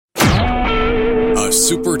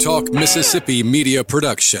SuperTalk Mississippi media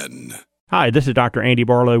production. Hi, this is Dr. Andy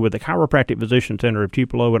Barlow with the Chiropractic Physician Center of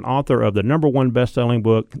Tupelo and author of the #1 best-selling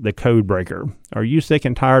book, The Code Breaker. Are you sick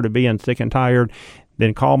and tired of being sick and tired?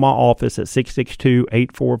 Then call my office at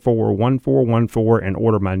 662-844-1414 and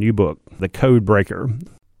order my new book, The Code Breaker.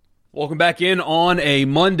 Welcome back in on a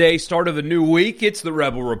Monday, start of a new week. It's the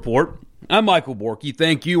Rebel Report. I'm Michael Borky.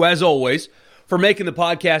 Thank you, as always, for making the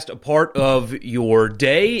podcast a part of your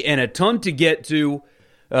day, and a ton to get to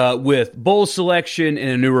with bowl selection and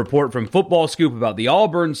a new report from Football Scoop about the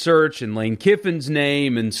Auburn search and Lane Kiffin's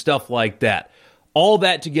name and stuff like that. All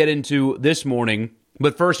that to get into this morning.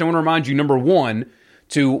 But first, I want to remind you, number one,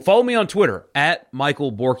 to follow me on Twitter, at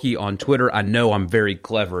Michael Borky on Twitter. I know I'm very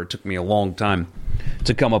clever. It took me a long time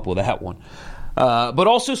to come up with that one. But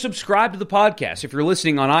also subscribe to the podcast. If you're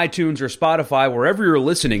listening on iTunes or Spotify, wherever you're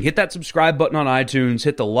listening, hit that subscribe button on iTunes,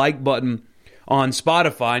 hit the like button on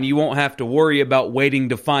Spotify, and you won't have to worry about waiting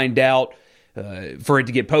to find out for it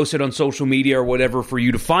to get posted on social media or whatever for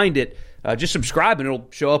you to find it. Just subscribe and it'll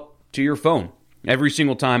show up to your phone every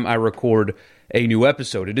single time I record a new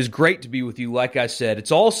episode. It is great to be with you, like I said.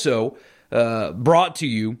 It's also brought to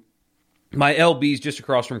you my LB's just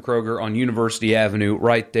across from Kroger on University Avenue,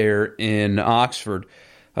 right there in Oxford.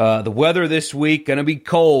 The weather this week, going to be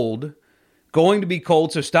cold,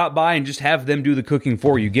 so stop by and just have them do the cooking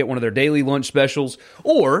for you. Get one of their daily lunch specials,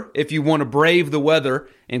 or if you want to brave the weather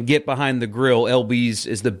and get behind the grill, LB's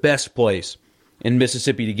is the best place in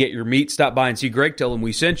Mississippi to get your meat. Stop by and see Greg, tell him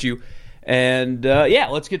we sent you, and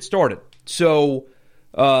let's get started. So,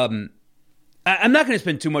 I'm not going to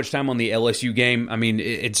spend too much time on the LSU game. I mean,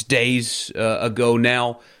 it's days ago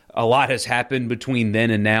now. A lot has happened between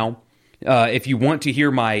then and now. If you want to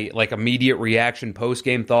hear my immediate reaction,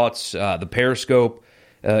 post-game thoughts, the Periscope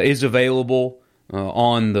is available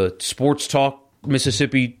on the Sports Talk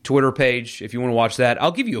Mississippi Twitter page. If you want to watch that,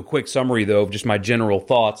 I'll give you a quick summary though of just my general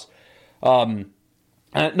thoughts.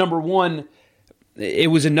 Number one,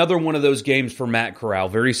 it was another one of those games for Matt Corral,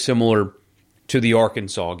 very similar to the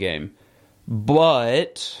Arkansas game.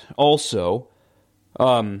 But also,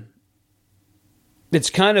 it's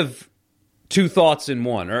kind of two thoughts in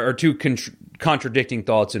one, or two contradicting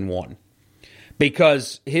thoughts in one.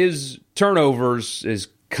 Because his turnovers is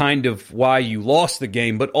kind of why you lost the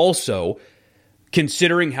game, but also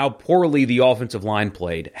considering how poorly the offensive line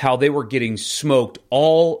played, how they were getting smoked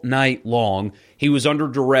all night long. He was under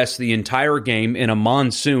duress the entire game in a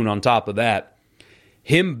monsoon on top of that.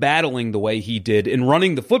 Him battling the way he did and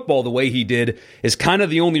running the football the way he did is kind of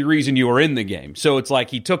the only reason you were in the game. So it's like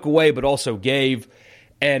he took away but also gave.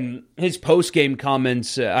 And his post-game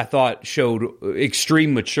comments, I thought, showed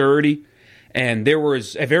extreme maturity. And there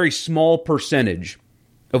was a very small percentage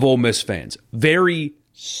of Ole Miss fans, very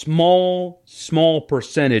small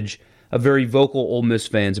percentage of very vocal Ole Miss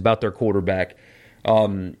fans about their quarterback.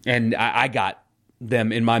 And I got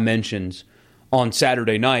them in my mentions on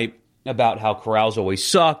Saturday night about how Corral's always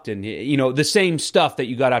sucked and, the same stuff that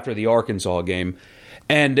you got after the Arkansas game.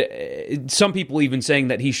 And some people even saying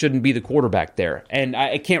that he shouldn't be the quarterback there. And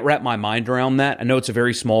I can't wrap my mind around that. I know it's a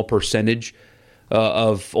very small percentage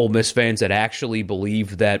of Ole Miss fans that actually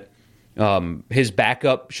believe that his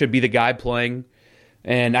backup should be the guy playing.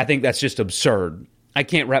 And I think that's just absurd. I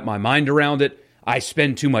can't wrap my mind around it. I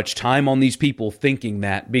spend too much time on these people thinking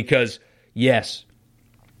that because, yes,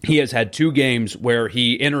 he has had 2 games where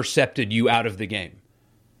he intercepted you out of the game.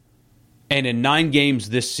 And in 9 games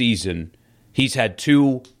this season, he's had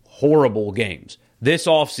 2 horrible games. This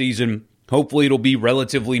offseason, hopefully it'll be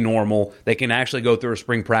relatively normal. They can actually go through a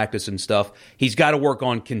spring practice and stuff. He's got to work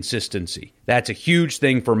on consistency. That's a huge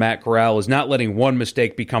thing for Matt Corral, is not letting one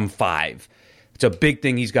mistake become 5. It's a big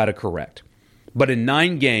thing he's got to correct. But in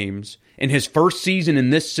 9 games, in his first season in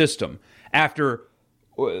this system, after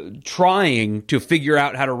trying to figure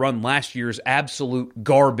out how to run last year's absolute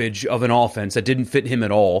garbage of an offense that didn't fit him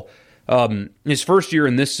at all, his first year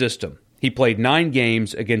in this system, he played 9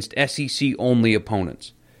 games against SEC-only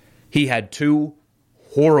opponents. He had 2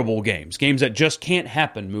 horrible games that just can't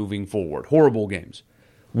happen moving forward. Horrible games.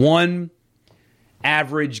 1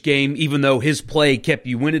 average game, even though his play kept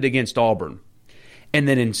you winning against Auburn. And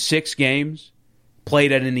then in 6 games,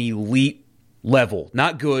 played at an elite level.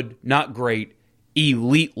 Not good, not great,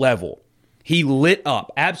 elite level. He lit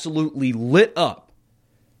up, absolutely lit up,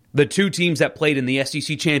 the 2 teams that played in the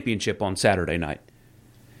SEC championship on Saturday night.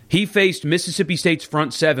 He faced Mississippi State's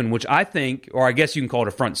front 7, which I think, or I guess you can call it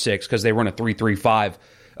a front 6 because they run a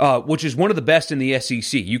 3-3-5, which is one of the best in the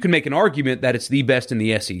SEC. You can make an argument that it's the best in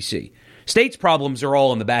the SEC. State's problems are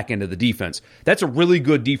all on the back end of the defense. That's a really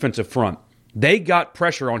good defensive front. They got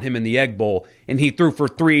pressure on him in the Egg Bowl, and he threw for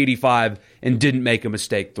 385 and didn't make a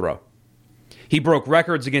mistake throw. He broke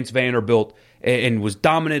records against Vanderbilt and was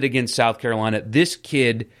dominant against South Carolina. This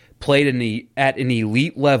kid played at an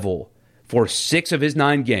elite level for 6 of his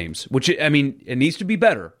 9 games, which, I mean, it needs to be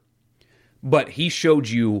better. But he showed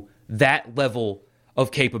you that level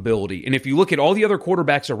of capability. And if you look at all the other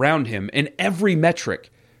quarterbacks around him in every metric,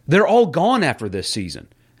 they're all gone after this season.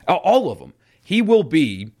 All of them. He will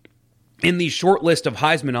be in the short list of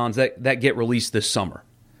Heisman-ons that get released this summer.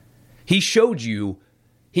 He showed you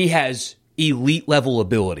he has elite level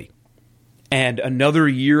ability. And another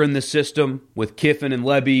year in the system with Kiffin and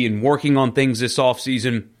Lebby and working on things this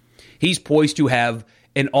offseason, he's poised to have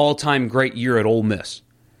an all-time great year at Ole Miss.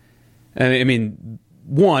 I mean,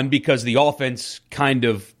 one, because the offense kind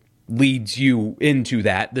of leads you into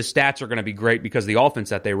that. The stats are going to be great because of the offense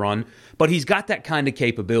that they run, but he's got that kind of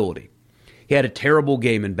capability. He had a terrible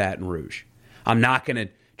game in Baton Rouge. I'm not going to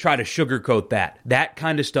try to sugarcoat that. That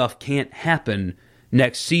kind of stuff can't happen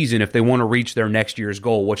next season if they want to reach their next year's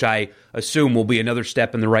goal, which I assume will be another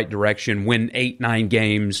step in the right direction, win 8-9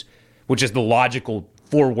 games, which is the logical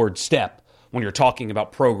forward step when you're talking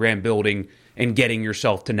about program building and getting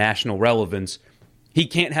yourself to national relevance. He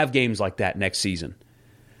can't have games like that next season.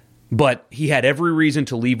 But he had every reason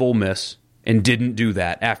to leave Ole Miss and didn't do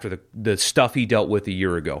that after the stuff he dealt with a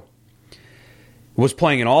year ago. Was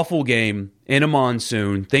playing an awful game in a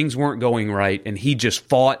monsoon. Things weren't going right, and he just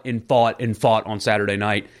fought and fought and fought on Saturday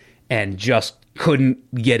night and just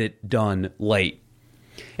couldn't get it done late.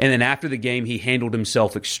 And then after the game, he handled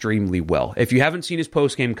himself extremely well. If you haven't seen his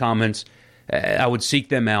post-game comments, I would seek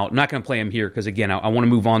them out. I'm not going to play them here because, again, I want to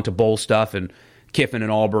move on to bowl stuff and Kiffin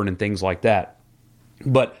and Auburn and things like that.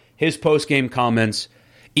 But his post-game comments,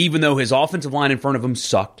 even though his offensive line in front of him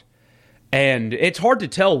sucked, and it's hard to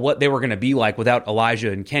tell what they were going to be like without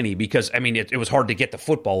Elijah and Kenny because, I mean, it was hard to get the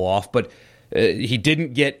football off, but he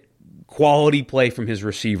didn't get quality play from his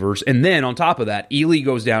receivers. And then on top of that, Ely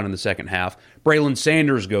goes down in the second half. Braylon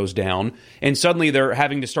Sanders goes down, and suddenly they're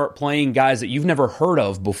having to start playing guys that you've never heard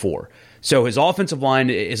of before. So his offensive line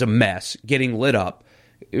is a mess, getting lit up.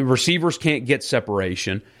 Receivers can't get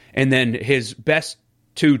separation. And then his best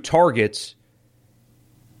 2 targets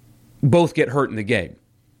both get hurt in the game.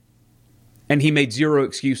 And he made 0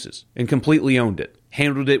 excuses and completely owned it,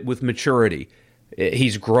 handled it with maturity.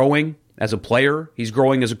 He's growing as a player. He's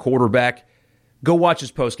growing as a quarterback. Go watch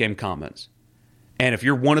his post-game comments. And if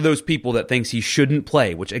you're one of those people that thinks he shouldn't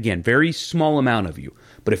play, which, again, very small amount of you,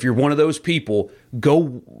 but if you're one of those people,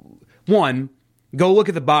 go look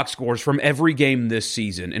at the box scores from every game this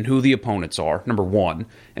season and who the opponents are, number 1.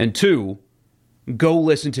 And 2, go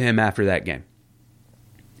listen to him after that game.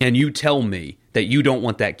 And you tell me that you don't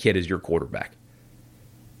want that kid as your quarterback.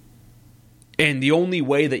 And the only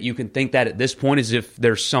way that you can think that at this point is if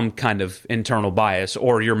there's some kind of internal bias,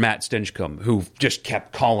 or you're Matt Stinchcomb, who just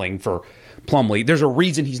kept calling for Plumlee. There's a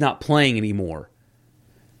reason he's not playing anymore.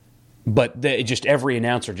 But every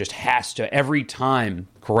announcer just has to, every time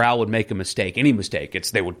Corral would make a mistake, any mistake,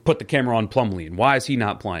 they would put the camera on Plumlee. And why is he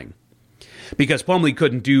not playing? Because Plumlee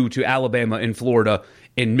couldn't do to Alabama and Florida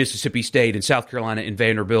and Mississippi State and South Carolina and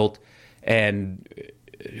Vanderbilt and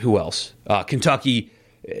who else? Kentucky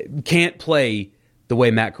can't play the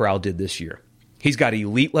way Matt Corral did this year. He's got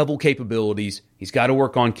elite level capabilities. He's got to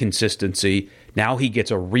work on consistency. Now he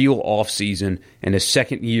gets a real offseason and a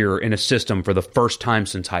second year in a system for the first time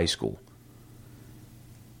since high school.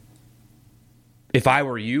 If I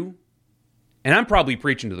were you, and I'm probably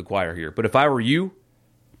preaching to the choir here, but if I were you,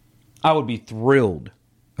 I would be thrilled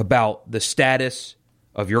about the status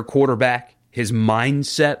of your quarterback, his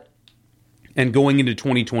mindset, and going into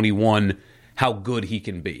 2021, how good he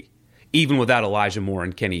can be, even without Elijah Moore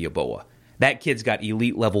and Kenny Yeboah. That kid's got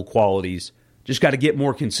elite level qualities, just got to get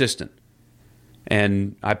more consistent.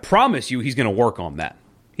 And I promise you he's going to work on that.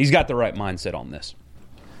 He's got the right mindset on this.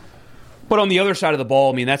 But on the other side of the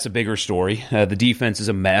ball, I mean, that's a bigger story. The defense is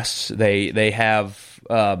a mess. They have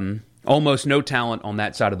almost no talent on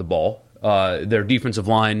that side of the ball. Their defensive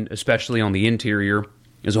line, especially on the interior,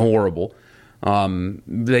 is horrible.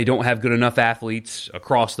 They don't have good enough athletes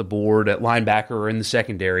across the board at linebacker or in the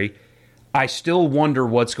secondary. I still wonder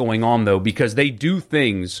what's going on, though, because they do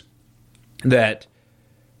things that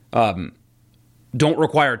don't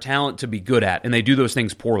require talent to be good at, and they do those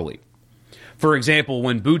things poorly. For example,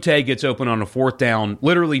 when Boutte gets open on a 4th down,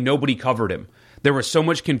 literally nobody covered him. There was so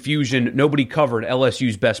much confusion, nobody covered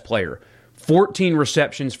LSU's best player. 14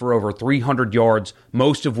 receptions for over 300 yards,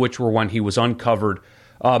 most of which were when he was uncovered.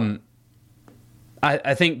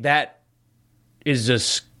 I think that is a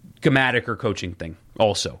schematic or coaching thing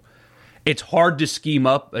also. It's hard to scheme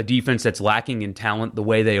up a defense that's lacking in talent the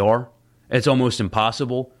way they are. It's almost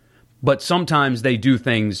impossible. But sometimes they do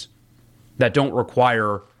things that don't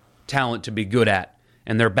require talent to be good at,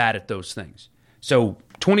 and they're bad at those things. So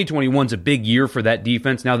 2021's a big year for that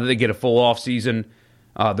defense. Now that they get a full offseason,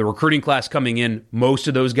 the recruiting class coming in, most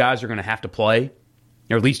of those guys are going to have to play,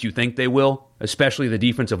 or at least you think they will, especially the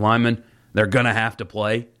defensive linemen. They're going to have to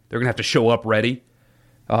play. They're going to have to show up ready.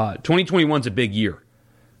 2021's a big year,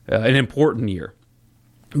 an important year.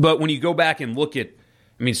 But when you go back and look at,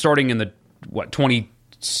 starting in the,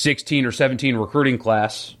 2016 or 17 recruiting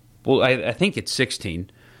class, well, I think it's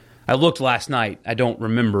 16. I looked last night. I don't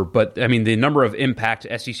remember. But, the number of impact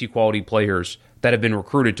SEC quality players that have been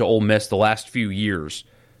recruited to Ole Miss the last few years,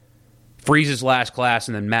 Freeze's last class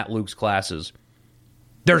and then Matt Luke's classes,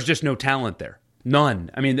 there's just no talent there.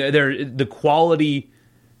 None. The quality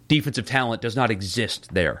defensive talent does not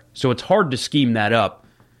exist there. So it's hard to scheme that up.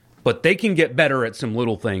 But they can get better at some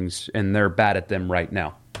little things, and they're bad at them right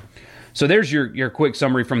now. So there's your quick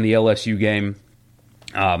summary from the LSU game.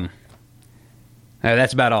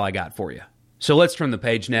 That's about all I got for you. So let's turn the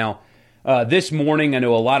page now. This morning, I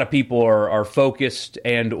know a lot of people are focused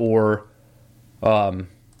and or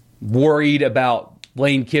worried about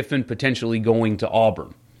Lane Kiffin potentially going to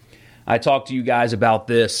Auburn. I talked to you guys about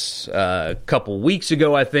this a couple weeks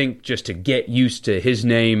ago, I think, just to get used to his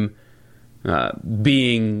name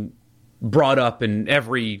being brought up in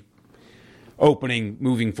every opening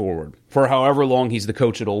moving forward. For however long he's the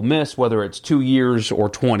coach at Ole Miss, whether it's 2 years or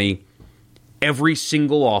 20, every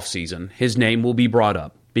single offseason, his name will be brought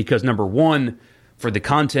up. Because, number one, for the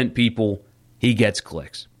content people, he gets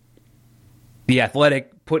clicks. The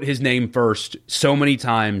Athletic put his name first so many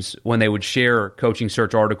times when they would share coaching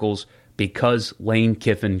search articles because Lane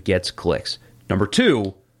Kiffin gets clicks. Number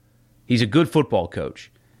two, he's a good football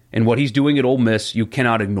coach. And what he's doing at Ole Miss, you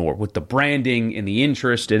cannot ignore. With the branding and the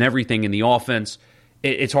interest and everything in the offense,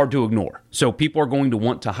 it's hard to ignore. So people are going to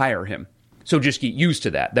want to hire him. So just get used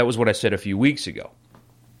to that. That was what I said a few weeks ago.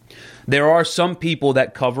 There are some people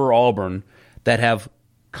that cover Auburn that have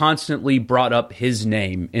constantly brought up his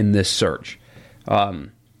name in this search.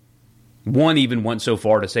 One even went so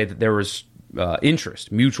far to say that there was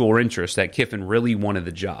mutual interest, that Kiffin really wanted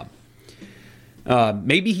the job.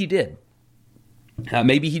 Maybe he did.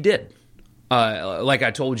 Like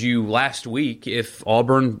I told you last week, if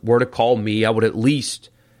Auburn were to call me, I would at least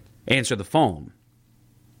answer the phone.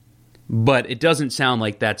 But it doesn't sound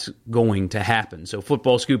like that's going to happen. So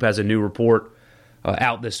Football Scoop has a new report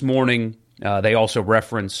out this morning. They also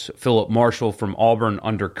reference Philip Marshall from Auburn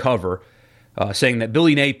Undercover, saying that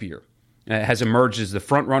Billy Napier has emerged as the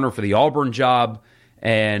front runner for the Auburn job,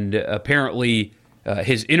 and apparently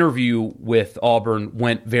his interview with Auburn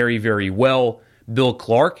went very, very well. Bill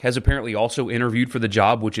Clark has apparently also interviewed for the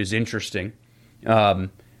job, which is interesting.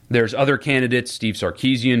 There's other candidates, Steve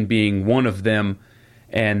Sarkisian being one of them,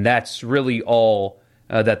 and that's really all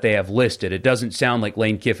that they have listed. It doesn't sound like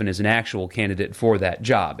Lane Kiffin is an actual candidate for that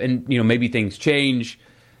job. And, maybe things change.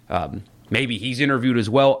 Maybe he's interviewed as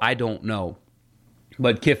well. I don't know.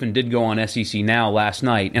 But Kiffin did go on SEC Now last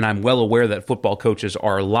night, and I'm well aware that football coaches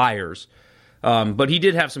are liars. But he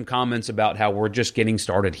did have some comments about how we're just getting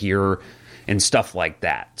started here and stuff like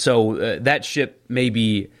that. So that ship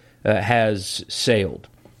maybe has sailed.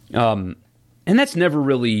 And that's never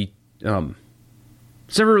really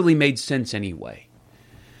made sense anyway.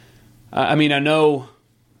 I know,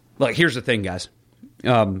 here's the thing, guys.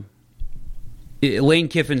 Lane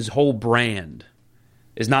Kiffin's whole brand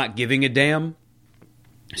is not giving a damn.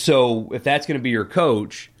 So if that's going to be your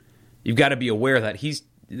coach, you've got to be aware that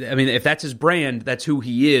if that's his brand, that's who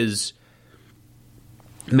he is.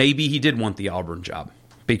 Maybe he did want the Auburn job,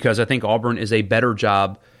 because I think Auburn is a better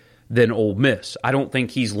job than Ole Miss. I don't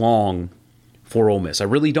think he's long for Ole Miss. I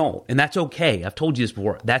really don't. And that's okay. I've told you this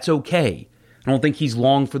before. That's okay. I don't think he's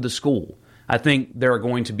long for the school. I think there are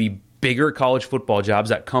going to be bigger college football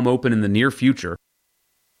jobs that come open in the near future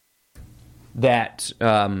that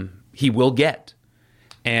he will get.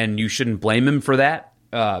 And you shouldn't blame him for that.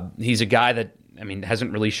 He's a guy that,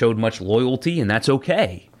 hasn't really showed much loyalty, and that's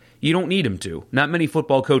okay. You don't need him to. Not many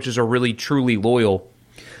football coaches are really truly loyal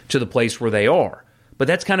to the place where they are. But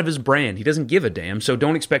that's kind of his brand. He doesn't give a damn, so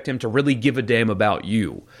don't expect him to really give a damn about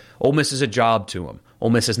you. Ole Miss is a job to him.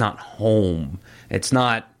 Ole Miss is not home. It's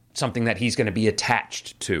not something that he's going to be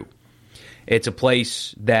attached to. It's a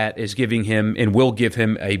place that is giving him and will give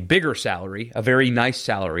him a bigger salary, a very nice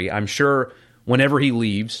salary. I'm sure whenever he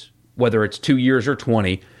leaves, whether it's 2 years or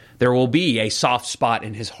 20, there will be a soft spot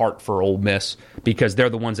in his heart for Ole Miss, because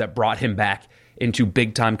they're the ones that brought him back into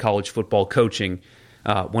big-time college football coaching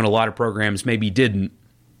when a lot of programs maybe didn't,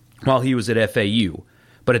 while he was at FAU.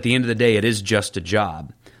 But at the end of the day, it is just a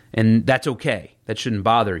job. And that's okay. That shouldn't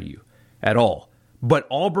bother you at all. But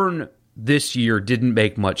Auburn this year didn't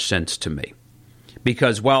make much sense to me.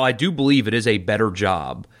 Because while I do believe it is a better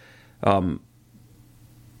job,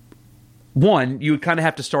 one, you would kind of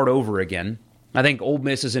have to start over again. I think Ole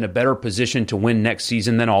Miss is in a better position to win next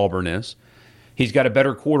season than Auburn is. He's got a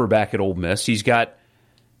better quarterback at Ole Miss. He's got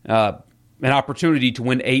an opportunity to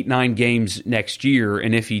win 8-9 games next year,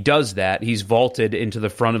 and if he does that, he's vaulted into the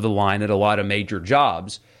front of the line at a lot of major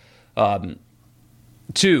jobs.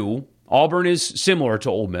 Two, Auburn is similar to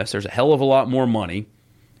Ole Miss. There's a hell of a lot more money.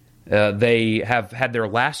 They have had their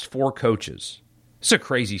last 4 coaches. It's a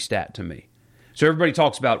crazy stat to me. So everybody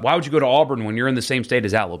talks about, why would you go to Auburn when you're in the same state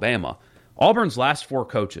as Alabama? Auburn's last 4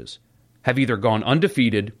 coaches have either gone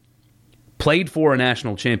undefeated, played for a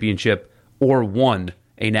national championship, or won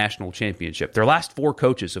a national championship. Their last 4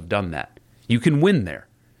 coaches have done that. You can win there.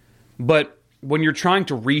 But when you're trying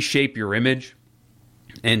to reshape your image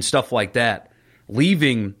and stuff like that,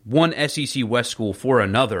 leaving one SEC West school for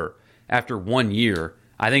another after 1 year,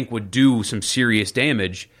 I think would do some serious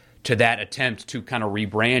damage to that attempt to kind of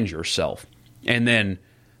rebrand yourself. And then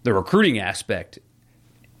the recruiting aspect,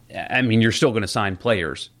 I mean, you're still going to sign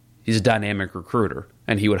players. He's a dynamic recruiter,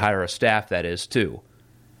 and he would hire a staff that is too.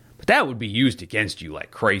 But that would be used against you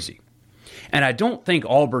like crazy. And I don't think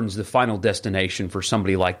Auburn's the final destination for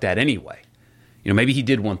somebody like that anyway. You know, maybe he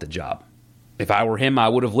did want the job. If I were him, I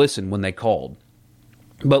would have listened when they called.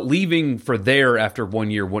 But leaving for there after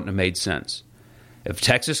 1 year wouldn't have made sense. If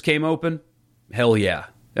Texas came open, hell yeah.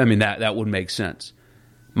 I mean, that would make sense.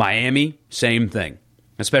 Miami, same thing,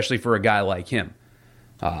 especially for a guy like him.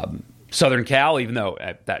 Southern Cal, even though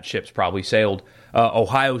that ship's probably sailed.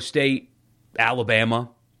 Ohio State, Alabama,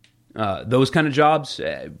 those kind of jobs,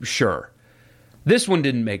 sure. This one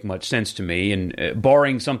didn't make much sense to me, and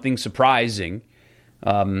barring something surprising,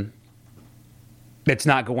 it's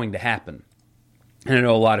not going to happen. And I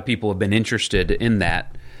know a lot of people have been interested in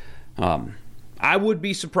that. I would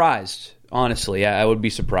be surprised, honestly. I would be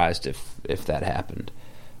surprised if that happened.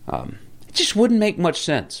 It just wouldn't make much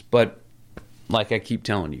sense. But like I keep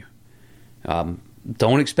telling you,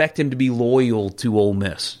 don't expect him to be loyal to Ole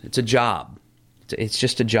Miss. It's a job. It's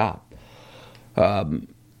just a job. But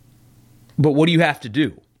what do you have to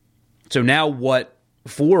do? So now what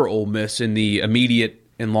for Ole Miss in the immediate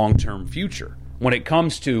and long-term future? When it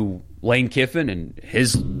comes to Lane Kiffin and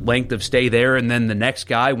his length of stay there, and then the next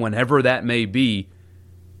guy, whenever that may be,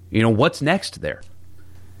 you know, what's next there?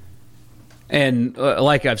 And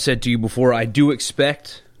like I've said to you before, I do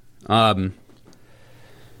expect, I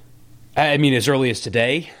mean, as early as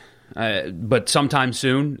today, but sometime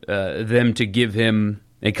soon, them to give him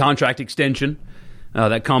a contract extension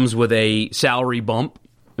that comes with a salary bump,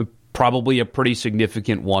 probably a pretty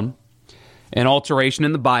significant one. An alteration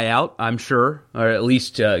in the buyout, I'm sure, or at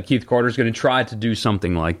least Keith Carter's going to try to do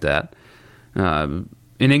something like that. An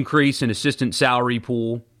increase in assistant salary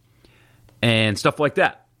pool and stuff like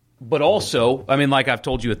that. But also, I mean, like I've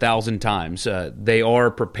told you 1,000 times, they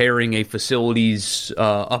are preparing a facilities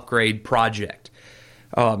upgrade project.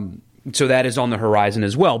 So that is on the horizon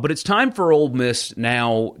as well. But it's time for Ole Miss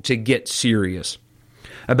now to get serious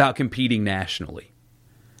about competing nationally.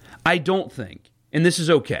 I don't think, and this is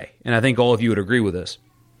okay, and I think all of you would agree with this,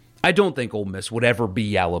 I don't think Ole Miss would ever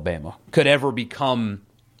be Alabama, could ever become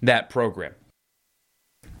that program.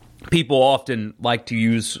 People often like to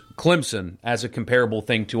use Clemson as a comparable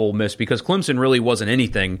thing to Ole Miss because Clemson really wasn't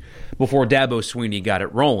anything before Dabo Swinney got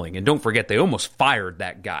it rolling. And don't forget, they almost fired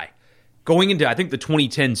that guy. Going into, I think, the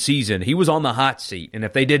 2010 season, he was on the hot seat. And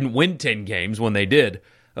if they didn't win 10 games when they did,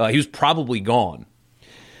 he was probably gone.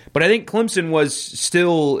 But I think Clemson was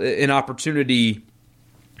still an opportunity,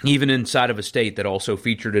 even inside of a state that also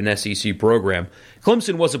featured an SEC program.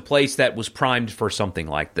 Clemson was a place that was primed for something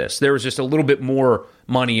like this. There was just a little bit more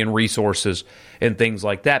money and resources and things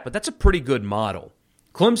like that, but that's a pretty good model.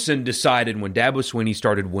 Clemson decided when Dabo Swinney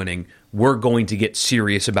started winning, we're going to get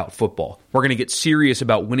serious about football. We're going to get serious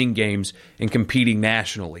about winning games and competing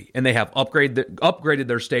nationally. And they have upgraded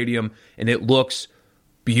their stadium, and it looks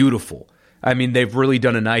beautiful. I mean, they've really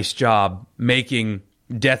done a nice job making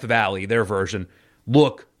Death Valley, their version,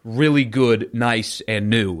 look really good, nice, and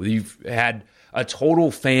new. You've had a total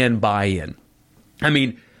fan buy-in. I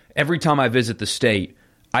mean, every time I visit the state,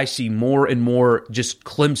 I see more and more just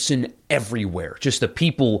Clemson everywhere. Just the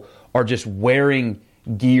people are just wearing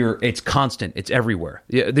gear. It's constant. It's everywhere.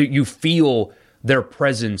 You feel their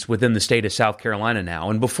presence within the state of South Carolina now.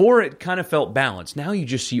 And before, it kind of felt balanced. Now you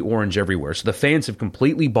just see orange everywhere. So the fans have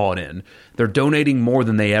completely bought in. They're donating more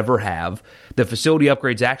than they ever have. The facility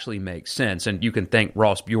upgrades actually make sense. And you can thank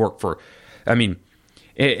Ross Bjork for,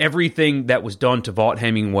 everything that was done to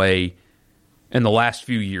Vaught-Hemingway in the last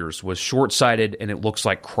few years was short-sighted, and it looks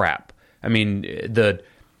like crap. The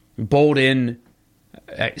bowled-in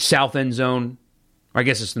south end zone, I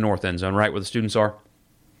guess it's the north end zone, right, where the students are,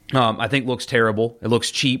 I think looks terrible. It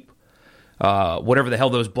looks cheap. Whatever the hell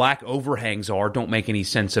those black overhangs are don't make any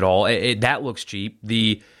sense at all. That looks cheap.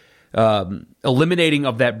 The eliminating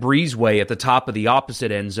of that breezeway at the top of the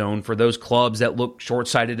opposite end zone for those clubs that look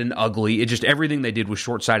short-sighted and ugly, everything they did was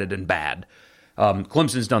short-sighted and bad.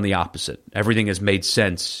 Clemson's done the opposite. Everything has made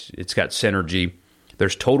sense. It's got synergy.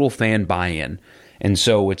 There's total fan buy-in. And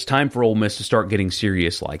so it's time for Ole Miss to start getting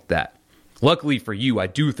serious like that. Luckily for you, I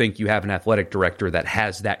do think you have an athletic director that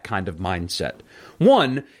has that kind of mindset.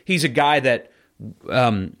 One, he's a guy that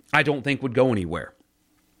I don't think would go anywhere.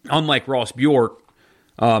 Unlike Ross Bjork,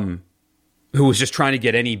 who was just trying to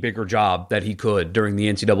get any bigger job that he could during the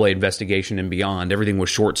NCAA investigation and beyond. Everything was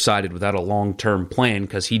short-sighted without a long-term plan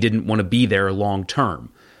because he didn't want to be there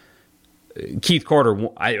long-term. Keith Carter,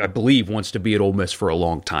 I believe, wants to be at Ole Miss for a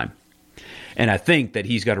long time. And I think that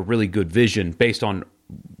he's got a really good vision based on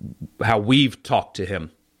how we've talked to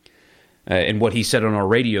him and what he said on our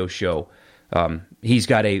radio show. He's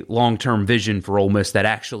got a long-term vision for Ole Miss that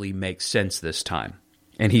actually makes sense this time.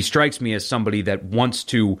 And he strikes me as somebody that wants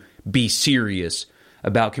to be serious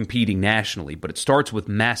about competing nationally, but it starts with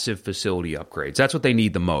massive facility upgrades. That's what they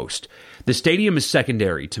need the most. The stadium is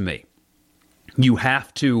secondary to me. You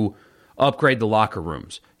have to upgrade the locker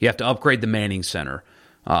rooms. You have to upgrade the Manning Center.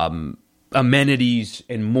 Amenities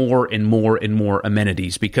and more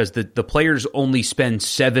amenities, because the players only spend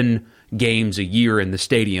 7 games a year in the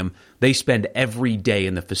stadium. They spend every day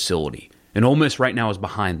in the facility. And Ole Miss right now is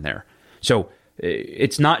behind there. So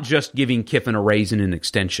it's not just giving Kiffin a raise and an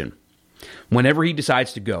extension. Whenever he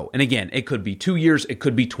decides to go, and again, it could be 2 years, it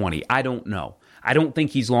could be 20. I don't know. I don't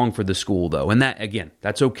think he's long for the school, though. And that, again,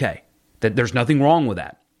 that's okay. There's nothing wrong with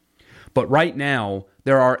that. But right now,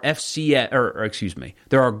 there are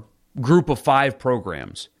there are group of 5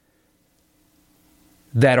 programs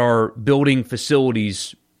that are building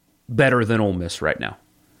facilities better than Ole Miss right now.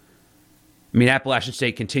 Appalachian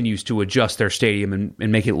State continues to adjust their stadium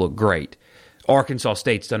and make it look great. Arkansas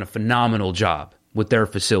State's done a phenomenal job with their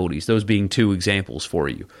facilities, those being 2 examples for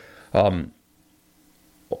you.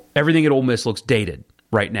 Everything at Ole Miss looks dated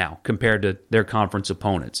right now compared to their conference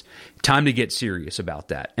opponents. Time to get serious about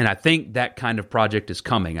that. And I think that kind of project is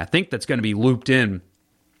coming. I think that's going to be looped in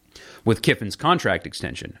with Kiffin's contract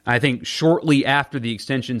extension. I think shortly after the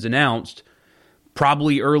extension's announced,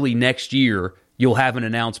 probably early next year, you'll have an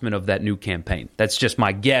announcement of that new campaign. That's just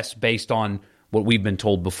my guess based on what we've been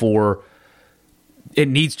told before. It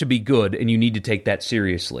needs to be good, and you need to take that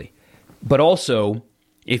seriously. But also,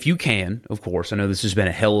 if you can, of course, I know this has been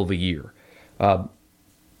a hell of a year, you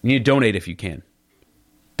need to donate if you can.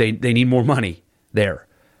 They need more money there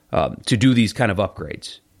to do these kind of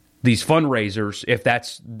upgrades. These fundraisers,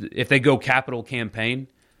 if they go capital campaign,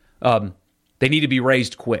 they need to be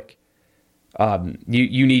raised quick.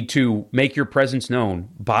 You need to make your presence known,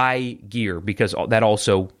 buy gear, because that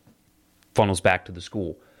also funnels back to the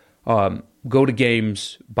school. Go to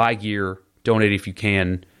games, buy gear, donate if you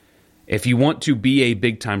can. If you want to be a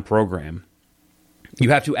big-time program, you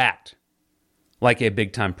have to act like a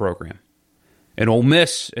big-time program. And Ole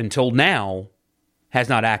Miss, until now, has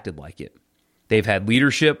not acted like it. They've had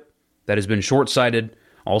leadership that has been short-sighted,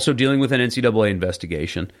 also dealing with an NCAA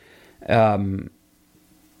investigation.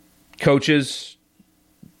 Coaches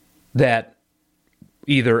that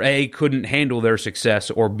either A, couldn't handle their success,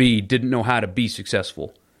 or B, didn't know how to be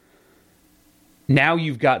successful. Now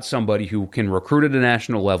you've got somebody who can recruit at a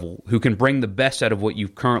national level, who can bring the best out of what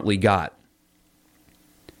you've currently got.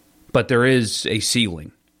 But there is a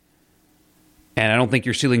ceiling. And I don't think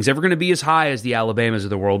your ceiling's ever going to be as high as the Alabamas of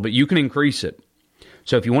the world, but you can increase it.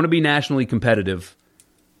 So if you want to be nationally competitive,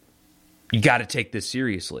 you got to take this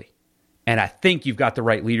seriously. And I think you've got the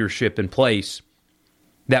right leadership in place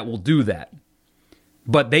that will do that.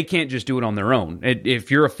 But they can't just do it on their own.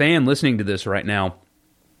 If you're a fan listening to this right now,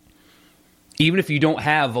 even if you don't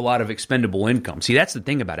have a lot of expendable income. See, that's the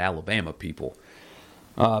thing about Alabama, people.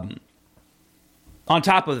 On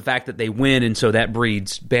top of the fact that they win, and so that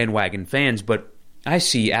breeds bandwagon fans, but I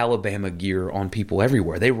see Alabama gear on people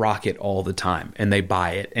everywhere. They rock it all the time, and they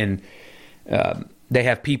buy it. And they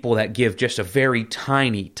have people that give just a very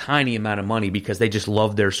tiny, tiny amount of money because they just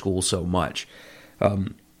love their school so much.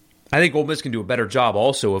 I think Ole Miss can do a better job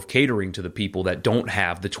also of catering to the people that don't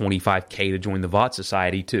have the $25K to join the Vaught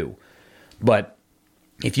Society too. But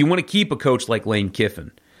if you want to keep a coach like Lane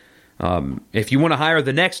Kiffin, if you want to hire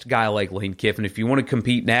the next guy like Lane Kiffin, if you want to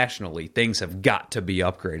compete nationally, things have got to be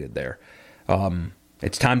upgraded there.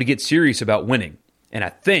 It's time to get serious about winning. And I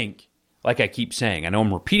think, like I keep saying, I know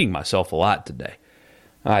I'm repeating myself a lot today,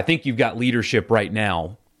 I think you've got leadership right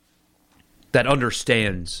now that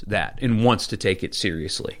understands that and wants to take it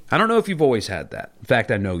seriously. I don't know if you've always had that. In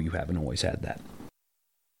fact, I know you haven't always had that.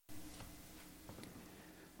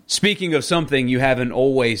 Speaking of something you haven't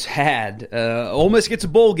always had, Ole Miss gets a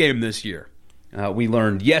bowl game this year. We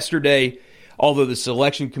learned yesterday, although the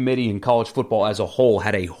selection committee in college football as a whole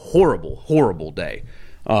had a horrible, horrible day.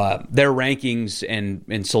 Their rankings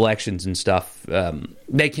and selections and stuff,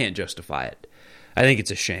 they can't justify it. I think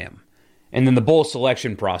it's a sham. And then the bowl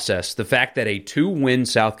selection process, the fact that a 2-win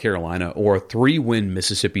South Carolina or a 3-win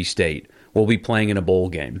Mississippi State will be playing in a bowl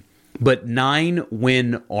game, but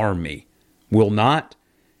 9-win Army will not,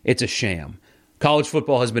 it's a sham. College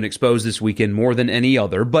football has been exposed this weekend more than any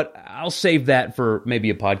other, but I'll save that for maybe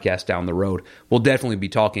a podcast down the road. We'll definitely be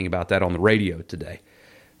talking about that on the radio today.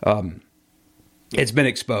 It's been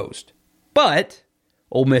exposed. But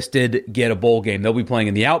Ole Miss did get a bowl game. They'll be playing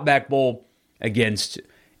in the Outback Bowl against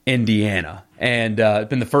Indiana. And it's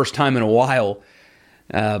been the first time in a while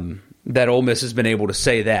that Ole Miss has been able to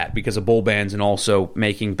say that because of bowl bans and also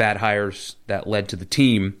making bad hires that led to the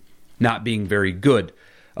team not being very good.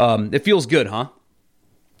 It feels good, huh?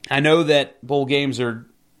 I know that bowl games are,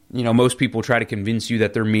 most people try to convince you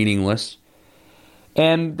that they're meaningless.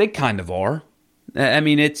 And they kind of are. I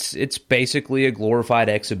mean, it's basically a glorified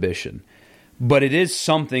exhibition. But it is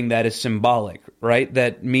something that is symbolic, right?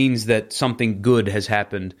 That means that something good has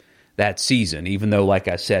happened that season, even though, like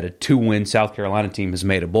I said, a 2-win South Carolina team has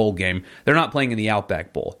made a bowl game. They're not playing in the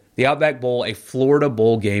Outback Bowl. The Outback Bowl, a Florida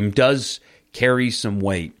bowl game, does carry some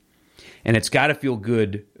weight. And it's got to feel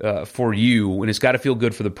good for you, and it's got to feel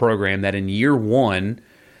good for the program that in year one,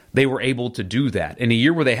 they were able to do that. In a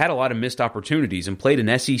year where they had a lot of missed opportunities and played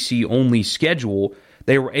an SEC-only schedule,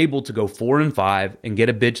 they were able to go 4-5 and get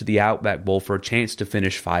a bid to the Outback Bowl for a chance to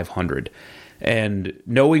finish 500. And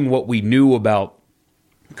knowing what we knew about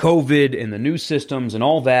COVID and the new systems and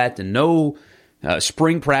all that, and no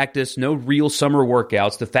spring practice, no real summer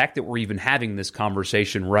workouts, the fact that we're even having this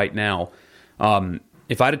conversation right now,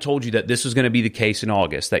 if I'd have told you that this was going to be the case in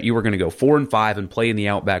August, that you were going to go 4-5 and play in the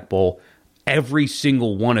Outback Bowl, every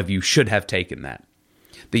single one of you should have taken that.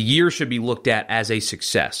 The year should be looked at as a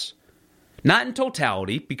success. Not in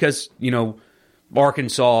totality, because,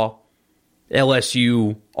 Arkansas,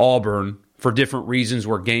 LSU, Auburn, for different reasons,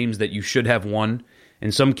 were games that you should have won.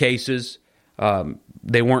 In some cases,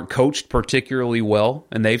 they weren't coached particularly well,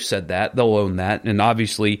 and they've said that. They'll own that. And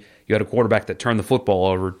obviously, you had a quarterback that turned the football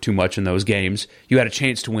over too much in those games. You had a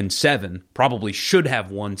chance to win 7, probably should have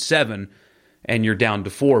won 7, and you're down to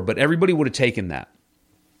 4. But everybody would have taken that.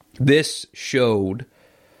 This showed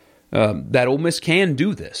that Ole Miss can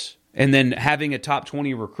do this. And then having a top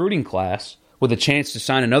 20 recruiting class with a chance to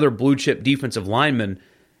sign another blue-chip defensive lineman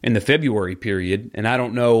in the February period, and I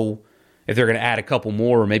don't know if they're going to add a couple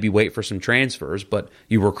more or maybe wait for some transfers, but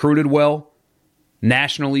you recruited well.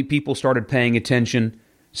 Nationally, people started paying attention.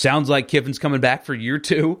 Sounds like Kiffin's coming back for year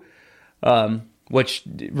 2, which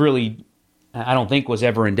really I don't think was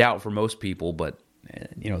ever in doubt for most people, but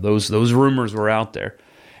those rumors were out there.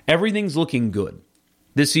 Everything's looking good.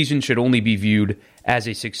 This season should only be viewed as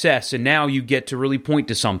a success, and now you get to really point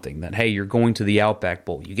to something that, hey, you're going to the Outback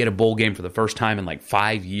Bowl. You get a bowl game for the first time in like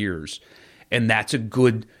 5 years, and that's a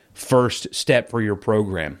good first step for your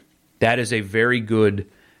program. That is a very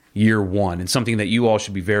good year one, and something that you all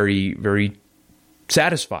should be very, very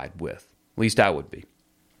satisfied with. At least I would be.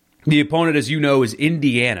 The opponent, as you know, is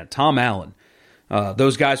Indiana, Tom Allen.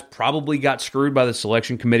 Those guys probably got screwed by the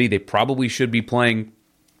selection committee. They probably should be playing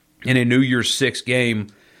in a New Year's Six game.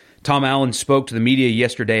 Tom Allen spoke to the media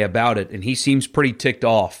yesterday about it, and he seems pretty ticked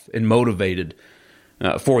off and motivated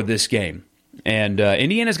for this game. And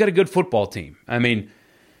Indiana's got a good football team. I mean,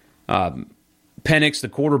 Penix, the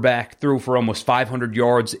quarterback, threw for almost 500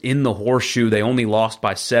 yards in the horseshoe. They only lost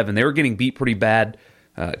by 7. They were getting beat pretty bad.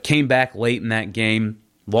 Came back late in that game,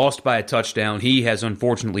 lost by a touchdown. He has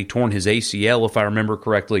unfortunately torn his ACL, if I remember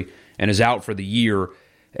correctly, and is out for the year.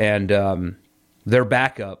 And their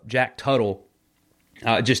backup, Jack Tuttle,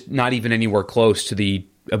 just not even anywhere close to the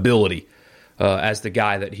ability as the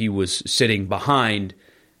guy that he was sitting behind.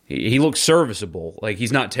 He looks serviceable. Like,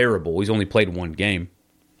 he's not terrible. He's only played 1 game.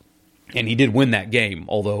 And he did win that game,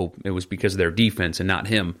 although it was because of their defense and not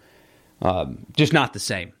him. Just not the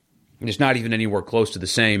same. It's not even anywhere close to the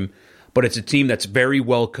same, but it's a team that's very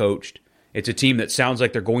well coached. It's a team that sounds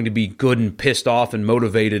like they're going to be good and pissed off and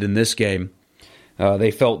motivated in this game.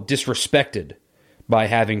 They felt disrespected by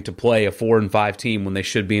having to play a 4-5 team when they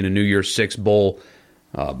should be in a New Year's Six bowl.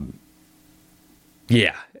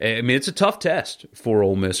 Yeah, I mean, it's a tough test for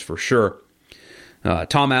Ole Miss for sure.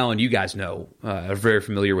 Tom Allen, you guys know, are very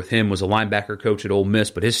familiar with him, was a linebacker coach at Ole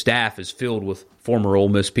Miss, but his staff is filled with former Ole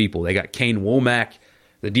Miss people. They got Kane Womack,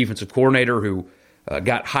 the defensive coordinator, who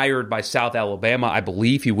got hired by South Alabama. I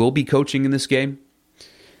believe he will be coaching in this game.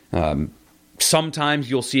 Sometimes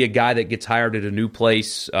you'll see a guy that gets hired at a new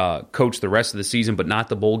place coach the rest of the season, but not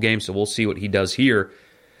the bowl game, so we'll see what he does here.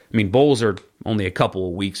 I mean, bowls are only a couple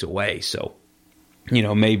of weeks away, so,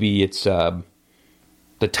 maybe it's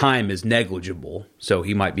the time is negligible, so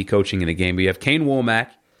he might be coaching in a game. But you have Kane Womack,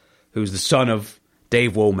 who's the son of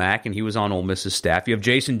Dave Womack, and he was on Ole Miss's staff. You have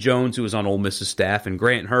Jason Jones, who was on Ole Miss's staff, and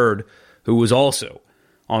Grant Hurd, who was also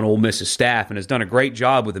on Ole Miss's staff and has done a great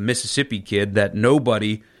job with a Mississippi kid that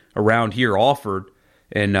nobody around here offered,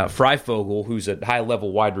 and Freifogel, who's a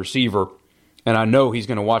high-level wide receiver, and I know he's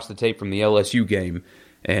going to watch the tape from the LSU game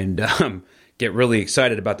and get really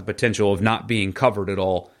excited about the potential of not being covered at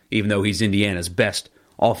all, even though he's Indiana's best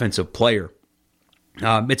offensive player.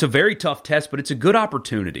 It's a very tough test, but it's a good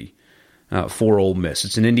opportunity for Ole Miss.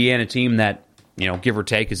 It's an Indiana team that, give or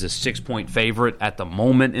take, is a 6-point favorite at the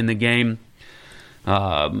moment in the game.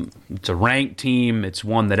 It's a ranked team. It's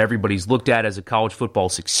one that everybody's looked at as a college football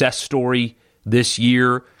success story this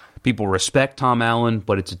year. People respect Tom Allen,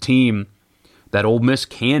 but it's a team that Ole Miss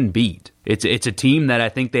can beat. It's a team that I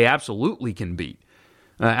think they absolutely can beat.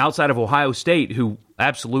 Outside of Ohio State, who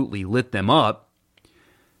absolutely lit them up,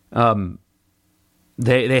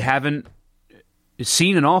 they haven't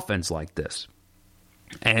seen an offense like this.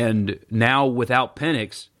 And now without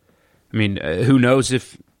Penix, I mean, who knows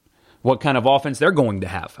what kind of offense they're going to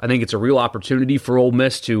have. I think it's a real opportunity for Ole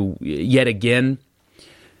Miss to yet again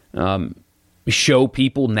show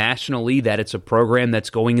people nationally that it's a program that's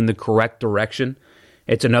going in the correct direction.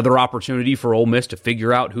 It's another opportunity for Ole Miss to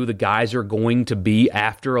figure out who the guys are going to be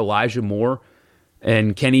after Elijah Moore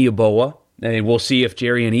and Kenny Yeboah. And we'll see if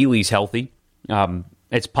Jerrion Ealy's healthy.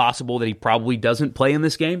 It's possible that he probably doesn't play in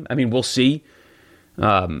this game. I mean, we'll see.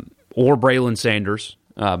 Or Braylon Sanders.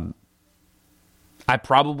 I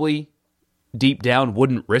probably, deep down,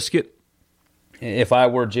 wouldn't risk it. If I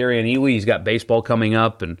were Jerrion Ealy, he's got baseball coming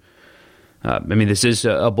up, and this is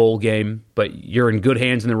a bowl game, but you're in good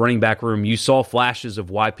hands in the running back room. You saw flashes of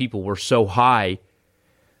why people were so high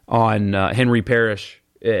on Henry Parrish.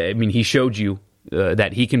 He showed you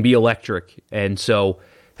that he can be electric, and so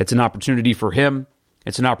it's an opportunity for him.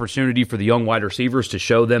 It's an opportunity for the young wide receivers to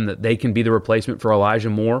show them that they can be the replacement for Elijah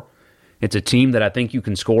Moore. It's a team that I think you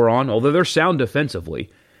can score on, although they're sound defensively,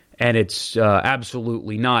 and it's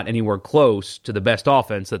absolutely not anywhere close to the best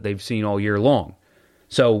offense that they've seen all year long.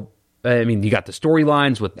 So, you got the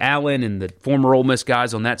storylines with Allen and the former Ole Miss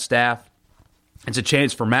guys on that staff. It's a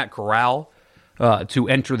chance for Matt Corral to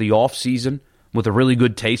enter the offseason with a really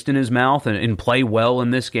good taste in his mouth and play well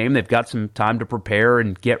in this game. They've got some time to prepare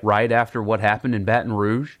and get right after what happened in Baton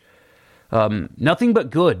Rouge. Nothing but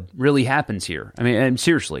good really happens here. And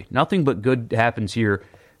seriously, nothing but good happens here.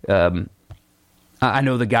 I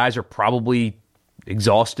know the guys are probably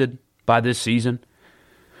exhausted by this season.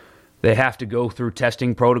 They have to go through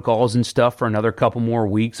testing protocols and stuff for another couple more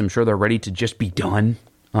weeks. I'm sure they're ready to just be done.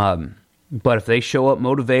 But if they show up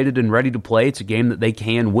motivated and ready to play, it's a game that they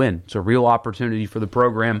can win. It's a real opportunity for the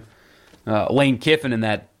program. Lane Kiffin in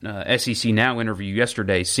that SEC Now interview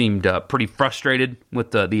yesterday seemed pretty frustrated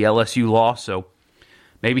with the LSU loss, so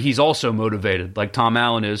maybe he's also motivated, like Tom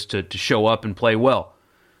Allen is, to show up and play well.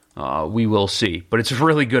 We will see. But it's a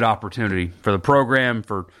really good opportunity for the program,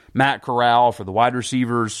 for Matt Corral, for the wide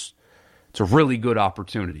receivers. It's a really good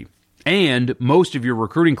opportunity. And most of your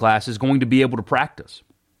recruiting class is going to be able to practice.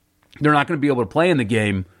 They're not going to be able to play in the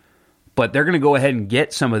game, but they're going to go ahead and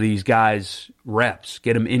get some of these guys reps,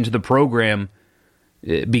 get them into the program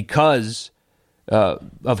because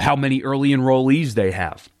of how many early enrollees they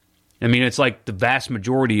have. It's like the vast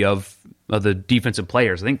majority of the defensive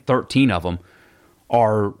players. I think 13 of them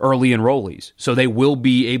are early enrollees. So they will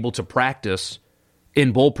be able to practice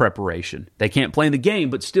in bowl preparation. They can't play in the game,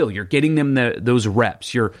 but still, you're getting them those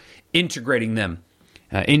reps. You're integrating them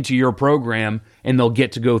into your program, and they'll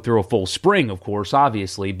get to go through a full spring, of course,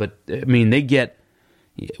 obviously. But, they get,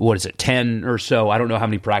 10 or so. I don't know how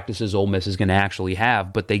many practices Ole Miss is going to actually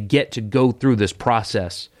have, but they get to go through this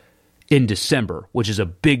process in December, which is a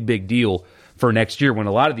big, big deal for next year when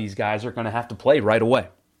a lot of these guys are going to have to play right away.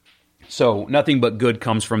 So nothing but good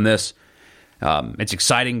comes from this. It's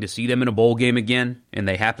exciting to see them in a bowl game again, and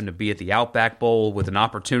they happen to be at the Outback Bowl with an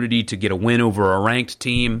opportunity to get a win over a ranked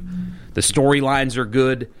team. The storylines are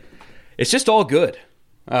good. It's just all good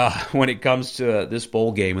when it comes to this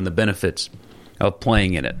bowl game and the benefits of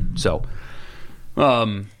playing in it. So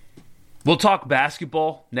we'll talk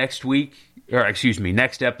basketball next week,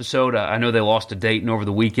 next episode. I know they lost to Dayton over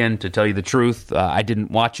the weekend, to tell you the truth. I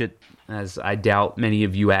didn't watch it, as I doubt many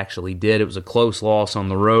of you actually did. It was a close loss on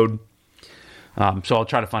the road. So I'll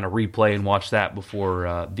try to find a replay and watch that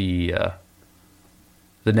before the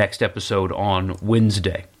next episode on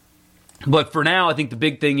Wednesday. But for now, I think the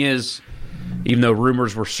big thing is, even though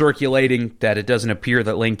rumors were circulating that it doesn't appear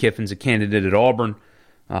that Lane Kiffin's a candidate at Auburn,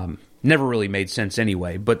 never really made sense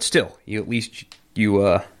anyway. But still, at least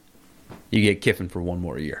you get Kiffin for one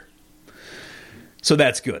more year. So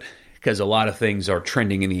that's good, because a lot of things are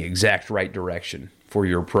trending in the exact right direction for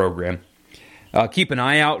your program. Keep an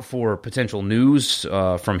eye out for potential news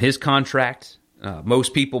from his contract.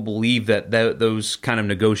 Most people believe that those kind of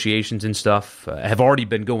negotiations and stuff have already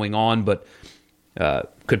been going on, but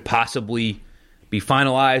could possibly be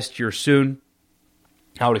finalized here soon.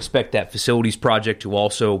 I would expect that facilities project to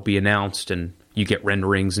also be announced, and you get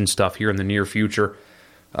renderings and stuff here in the near future.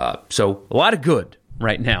 So a lot of good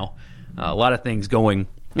right now. A lot of things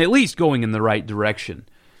at least going in the right direction.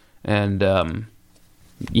 And,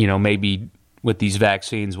 maybe with these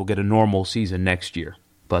vaccines, we'll get a normal season next year,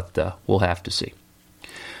 but we'll have to see.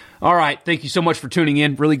 All right, thank you so much for tuning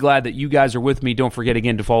in. Really glad that you guys are with me. Don't forget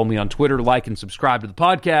again to follow me on Twitter, like and subscribe to the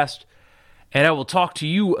podcast, and I will talk to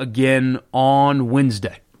you again on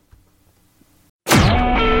Wednesday.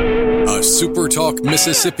 A SuperTalk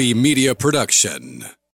Mississippi media production.